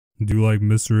Do you like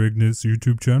Mr. Ignut's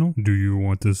YouTube channel? Do you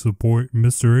want to support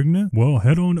Mr. Ignut? Well,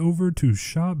 head on over to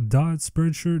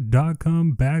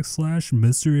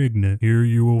shop.spreadshirt.com/Mr. Ignut. Here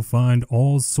you will find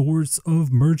all sorts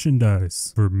of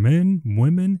merchandise for men,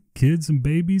 women, kids and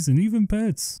babies, and even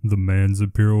pets. The man's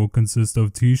apparel consists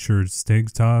of t-shirts,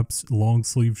 tank tops, long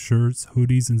sleeve shirts,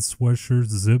 hoodies and sweatshirts,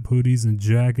 zip hoodies and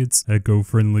jackets,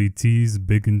 eco-friendly tees,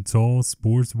 big and tall,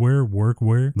 sportswear,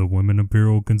 workwear. The women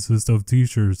apparel consists of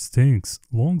t-shirts, tanks,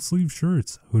 long sleeve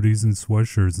shirts, hoodies and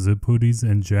sweatshirts, zip hoodies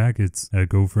and jackets,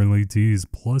 eco-friendly tees,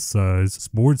 plus size,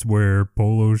 sportswear,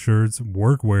 polo shirts,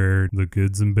 workwear. The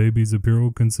kids and babies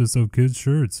apparel consists of kids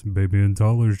shirts, baby and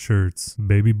toddler shirts,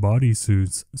 baby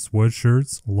bodysuits,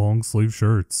 sweatshirts, long sleeve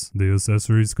shirts. The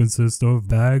accessories consist of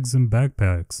bags and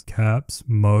backpacks, caps,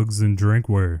 mugs and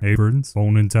drinkware, aprons,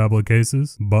 phone and tablet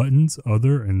cases, buttons,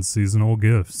 other and seasonal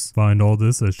gifts. Find all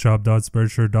this at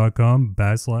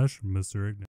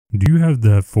shop.spreadshirt.com/Mr. Ignut. Do you have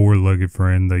that four-legged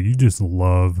friend that you just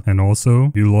love, and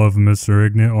also you love Mr.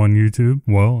 Ignut on YouTube?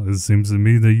 Well, it seems to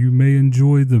me that you may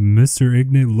enjoy the Mr.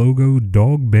 Ignut logo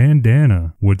dog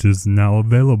bandana, which is now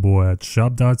available at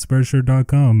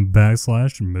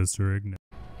shop.spreadshirt.com/Mr. Ignut.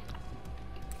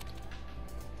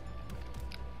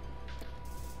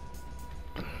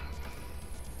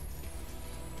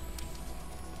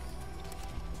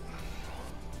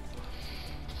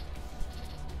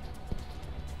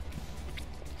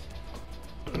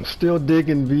 Still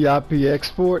digging VIP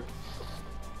export.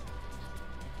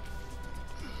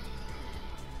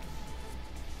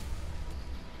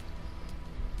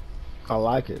 I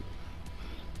like it.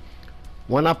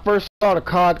 When I first saw the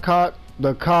COD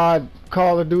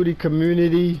Call of Duty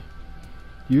community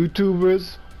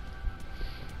YouTubers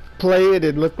play it,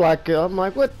 it looked like, I'm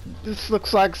like, what? This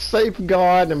looks like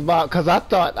Safeguard and about, because I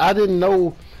didn't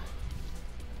know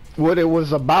what it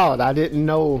was about. I didn't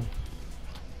know.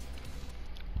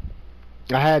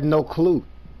 I had no clue.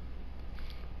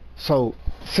 So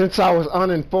since I was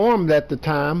uninformed at the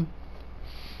time,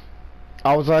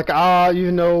 I was like,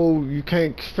 you know, you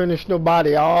can't finish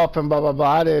nobody off and blah blah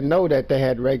blah. I didn't know that they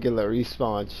had regular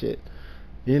respawn shit,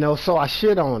 you know. So I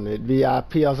shit on it,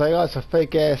 VIP. I was like, oh, it's a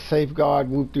fake ass Safeguard,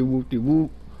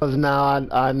 whoop-de-whoop-de-whoop. Because now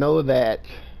I know that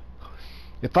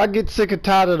if I get sick and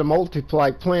tired of the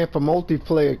multiplayer, playing for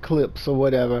multiplayer clips or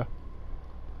whatever,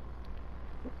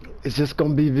 it's just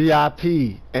gonna be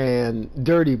VIP and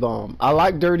Dirty Bomb. I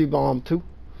like Dirty Bomb too.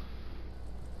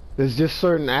 There's just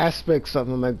certain aspects of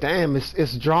them, like, damn,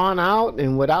 it's drawn out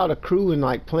and without a crew and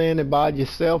like playing it by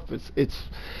yourself.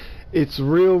 It's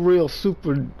real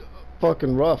super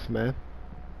fucking rough, man.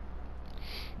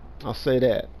 I'll say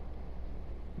that.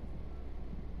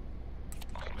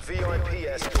 VIP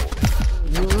escort.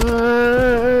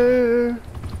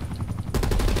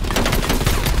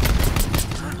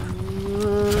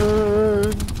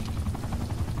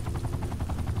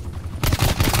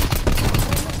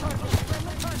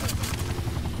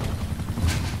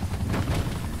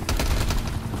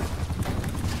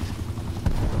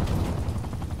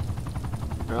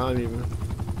 I don't even.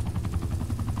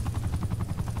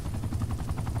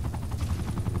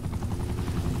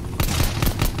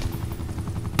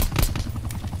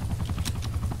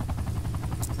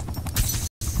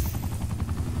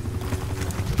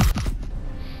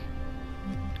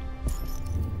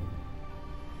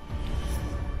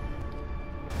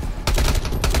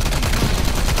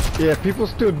 Yeah, people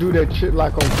still do that shit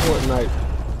like on Fortnite.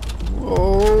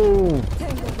 Whoa!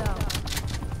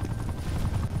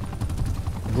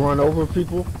 Run over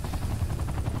people.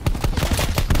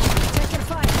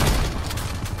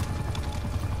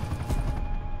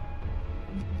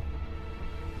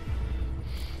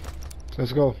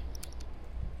 Let's go.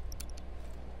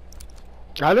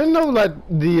 I didn't know like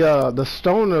the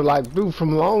stoner, like, dude,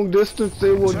 from long distance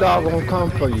they will doggone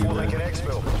come for you, man.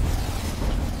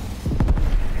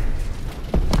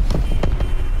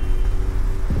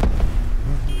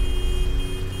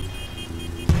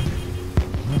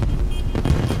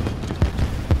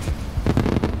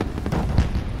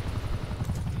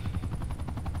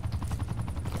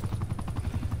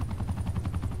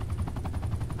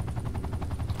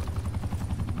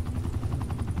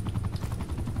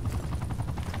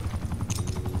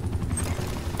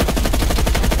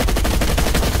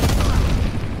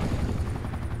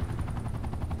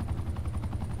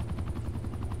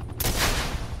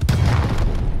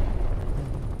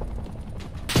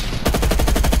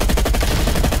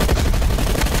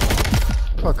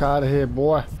 Fuck out of here,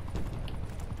 boy.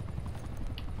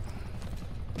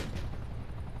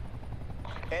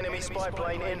 Enemy spy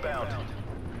plane inbound.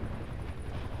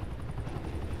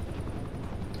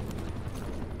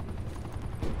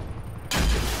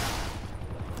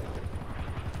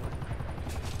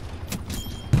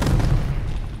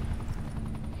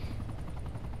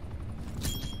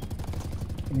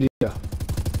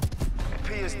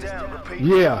 Repeat,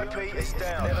 Yeah. VIP is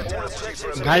down. Never down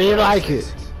objectives. I didn't like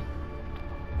it.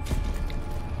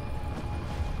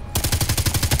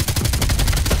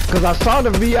 Cause I saw the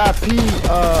VIP,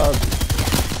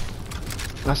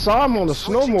 I saw him on the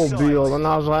snowmobile, and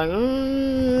I was like,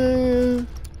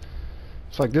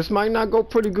 it's like this might not go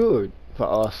pretty good for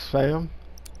us, fam.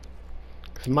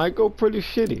 It might go pretty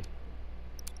shitty.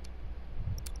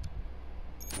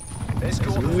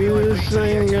 Escort the VIP This to the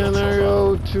ain't export gonna chopper.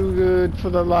 go too good for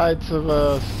the likes of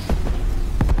us.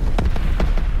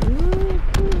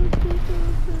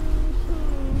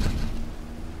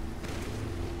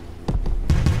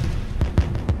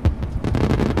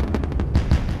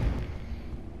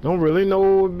 Don't really know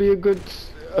what would be a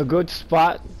good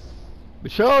spot.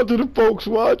 But shout out to the folks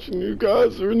watching. You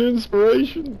guys are an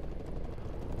inspiration.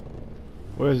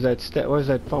 Where's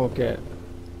that funk at?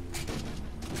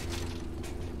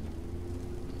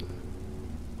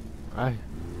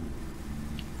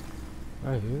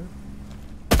 Right here.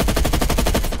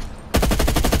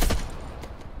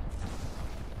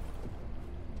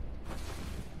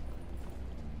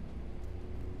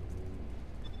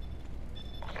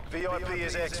 VIP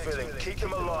is exfilling. Keep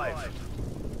them alive.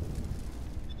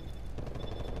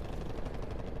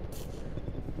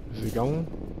 Is he going?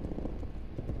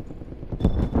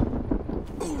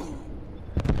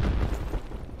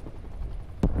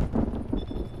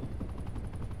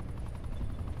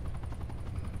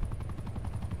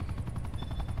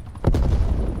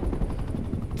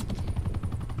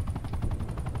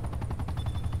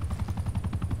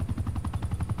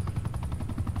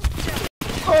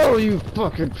 Oh, you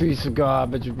fucking piece of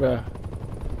garbage, bruh.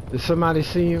 Did somebody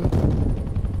see him?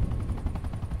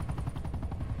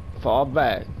 Fall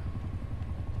back.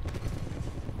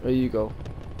 There you go.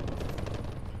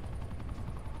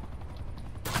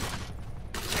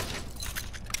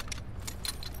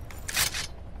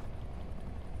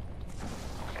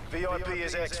 VIP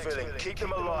is exfilling. Keep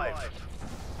them alive.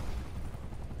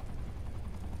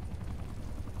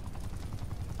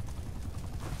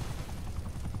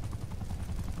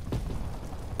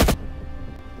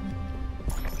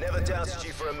 Never doubted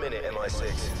you for a minute,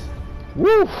 MI6.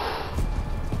 Woo!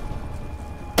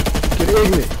 Get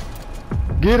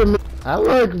Ignut. Get him. I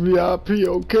like VIP,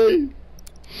 okay?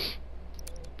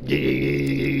 Yeah.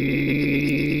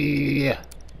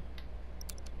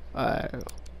 Alright.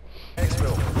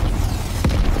 Exfil.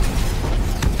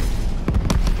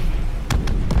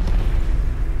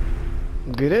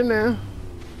 Get in there.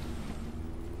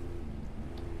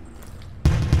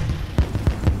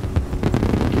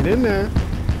 Get in there.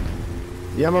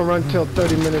 Yeah, I'm gonna run till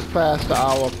 30 minutes past the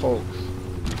hour, folks.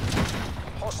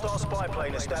 Hostile spy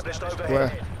plane established overhead.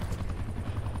 Where?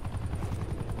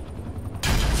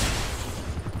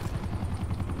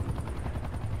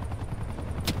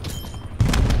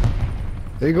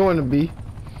 They're going to be.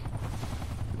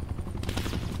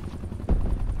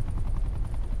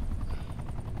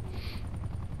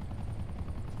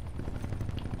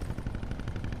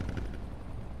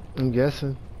 I'm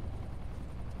guessing.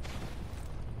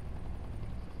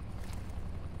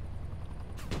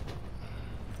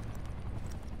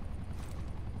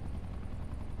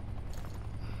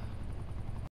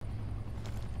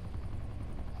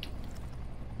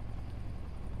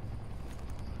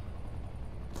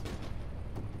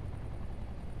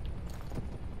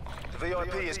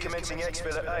 VIP is commencing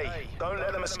exfil at A. Don't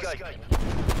let them escape. VIP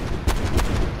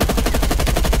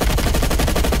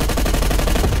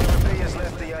has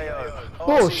left the AO.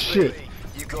 Oh, RCB, shit.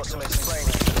 You've got some explaining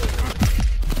to do.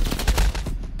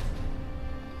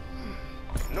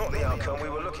 Not the outcome we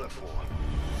were looking for.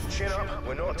 Chin up,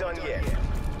 we're not done yet.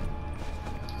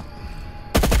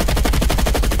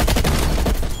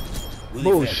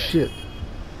 Bullshit.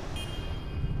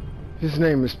 His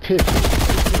name is Pitch.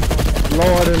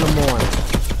 Lord in the morning.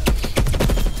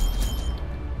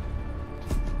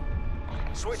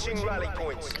 Switching rally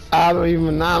points. I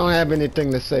don't have anything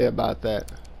to say about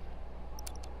that.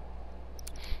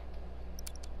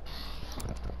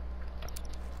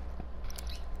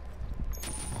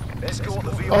 Escort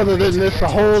the VIP Other than to the this, a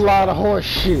export whole lot chopper. of horse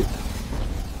shit.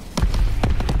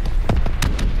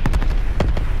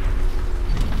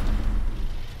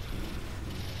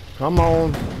 Come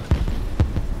on.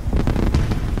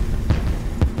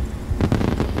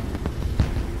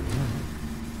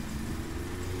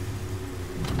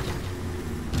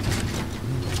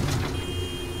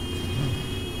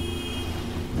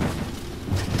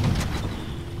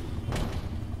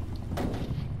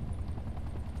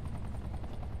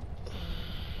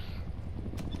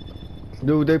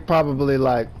 Dude, they probably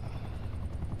like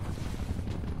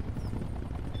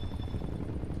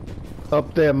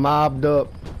up there mobbed up.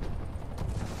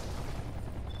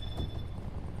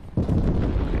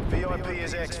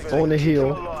 on the Keep them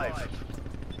hill. alive.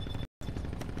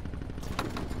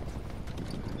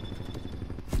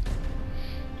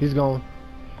 He's gone.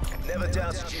 Never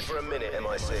doubted you for a minute,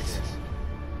 MI6.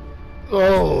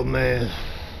 Oh man.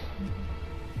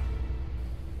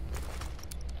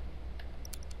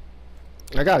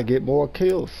 I gotta get more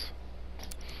kills.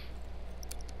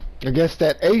 I guess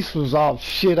that ace was off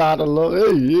shit out of luck.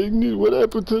 Hey, Ignut, what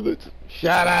happened to the...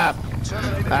 Shut up.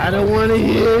 I don't want to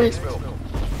hear it.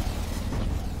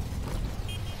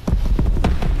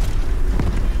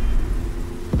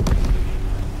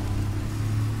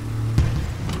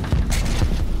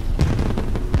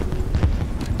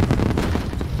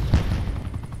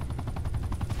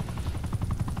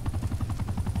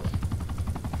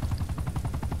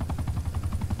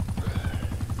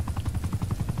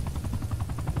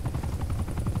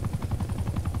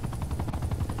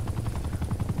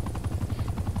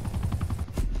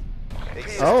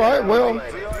 All right, well.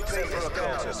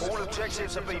 All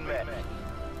objectives have been met.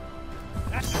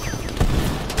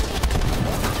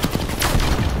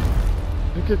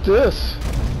 Look at this.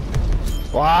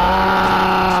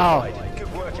 Wow.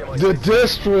 Good work, MI6. The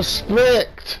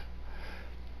disrespect.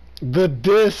 The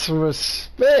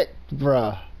disrespect,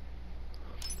 bruh.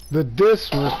 The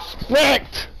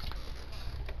disrespect.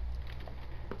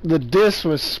 The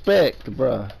disrespect,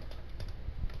 bruh.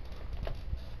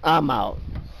 I'm out.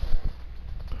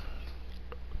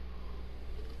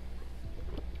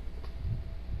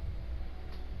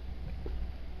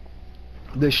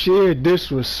 The sheer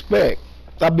disrespect.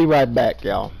 I'll be right back,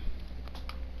 y'all.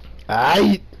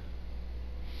 Aight.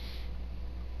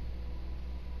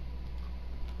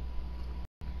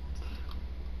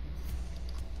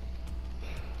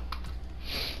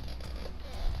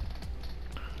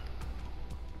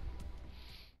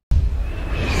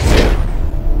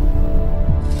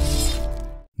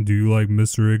 Do you like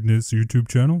Mr. Ignut's YouTube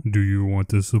channel? Do you want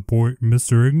to support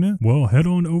Mr. Ignut? Well, head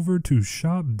on over to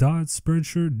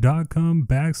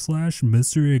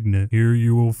shop.spreadshirt.com/Mr. Ignut. Here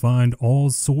you will find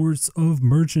all sorts of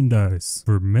merchandise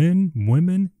for men,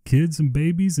 women, kids and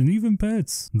babies, and even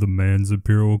pets. The man's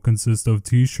apparel consists of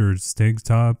t-shirts, tank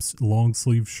tops, long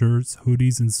sleeve shirts,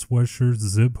 hoodies and sweatshirts,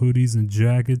 zip hoodies and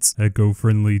jackets,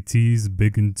 eco-friendly tees,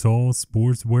 big and tall,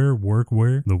 sportswear,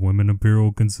 workwear. The women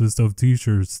apparel consists of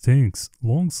t-shirts, tanks,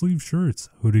 long sleeve shirts,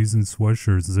 hoodies and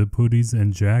sweatshirts, zip hoodies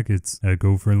and jackets,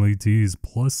 eco-friendly tees,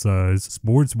 plus size,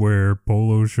 sportswear,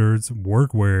 polo shirts,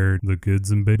 workwear. The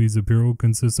kids and babies apparel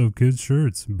consists of kids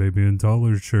shirts, baby and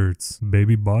toddler shirts,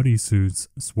 baby bodysuits,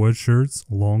 sweatshirts,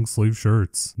 long sleeve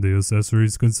shirts. The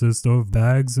accessories consist of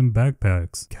bags and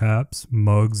backpacks, caps,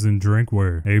 mugs and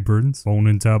drinkware, aprons, phone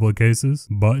and tablet cases,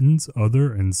 buttons,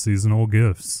 other and seasonal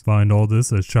gifts. Find all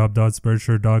this at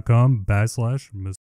shop.spreadshirt.com/Mr.